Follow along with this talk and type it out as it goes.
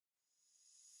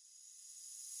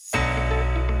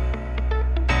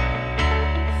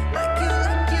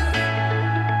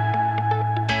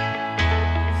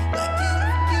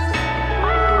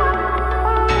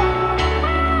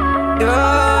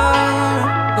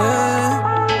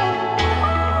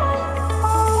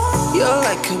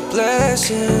a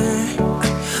blessing.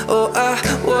 Oh, I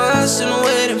wasn't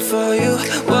waiting for you,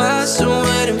 wasn't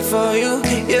waiting for you.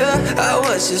 Yeah, I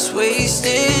was just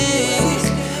wasting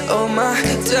all my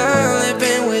time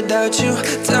living without you,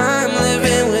 time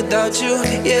living without you.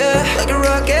 Yeah, like a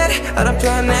rocket on a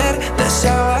planet, that's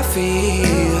how I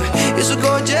feel. You're so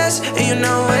gorgeous and you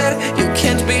know it, you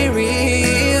can't be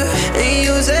real. And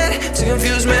you use it to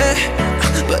confuse me,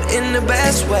 but in the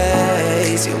best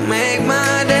ways. You make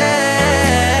my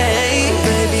day.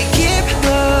 Baby, keep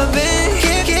loving,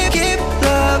 keep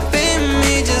loving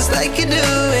me just like you do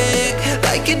it,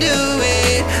 like you do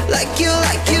it, like you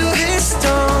hits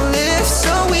don't lift,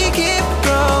 so we keep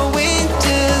growing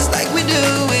just like we do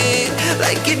it,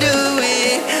 like you do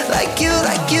it, like you.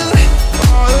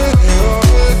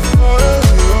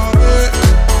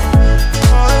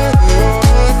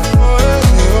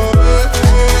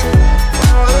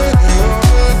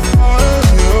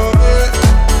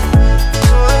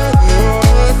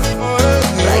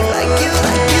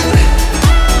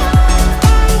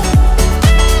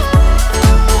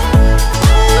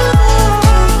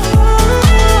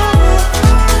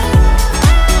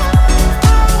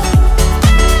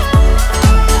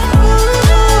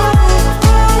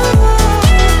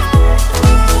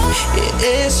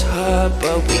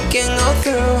 But we can go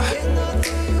through,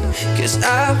 'cause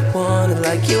I want it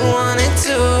like you want it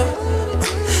too.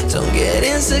 Don't get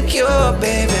insecure,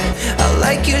 baby, I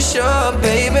like you sure,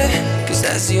 baby, 'cause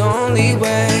that's the only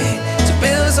way to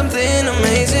build something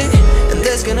amazing. And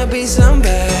there's gonna be some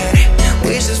bad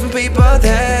wishes from people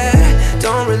that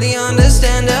don't really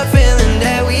understand the feeling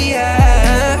that we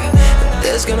have.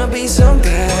 There's gonna be some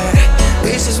bad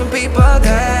wishes from people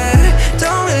that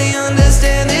don't really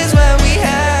understand this what we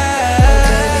have.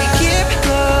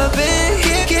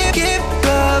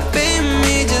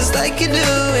 Like you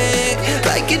do it,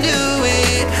 like you do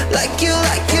it, like you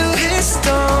hits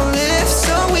don't lift,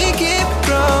 so we keep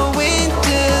growing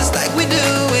just like we do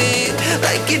it,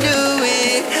 like you do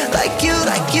it, like you.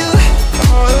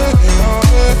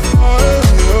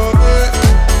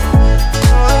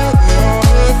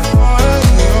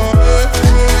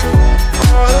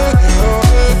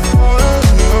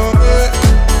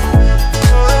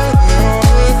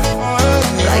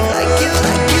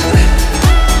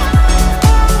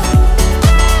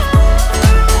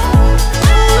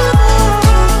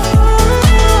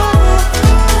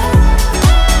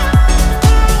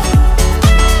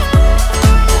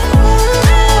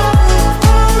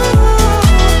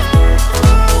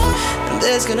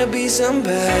 There's gonna be some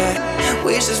bad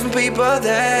wishes from people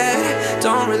that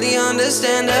don't really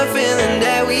understand the feeling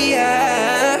that we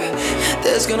have.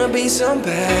 There's gonna be some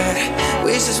bad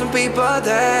wishes from people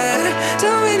that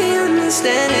don't really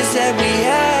understand it's that we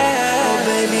have. Oh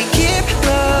baby, keep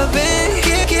loving,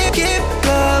 keep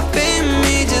loving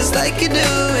me just like you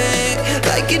do it,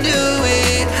 like you do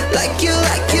it, like you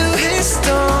hits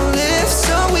don't lift,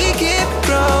 so we keep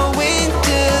growing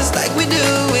just like we do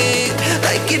it,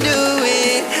 like you do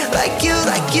it, like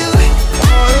you.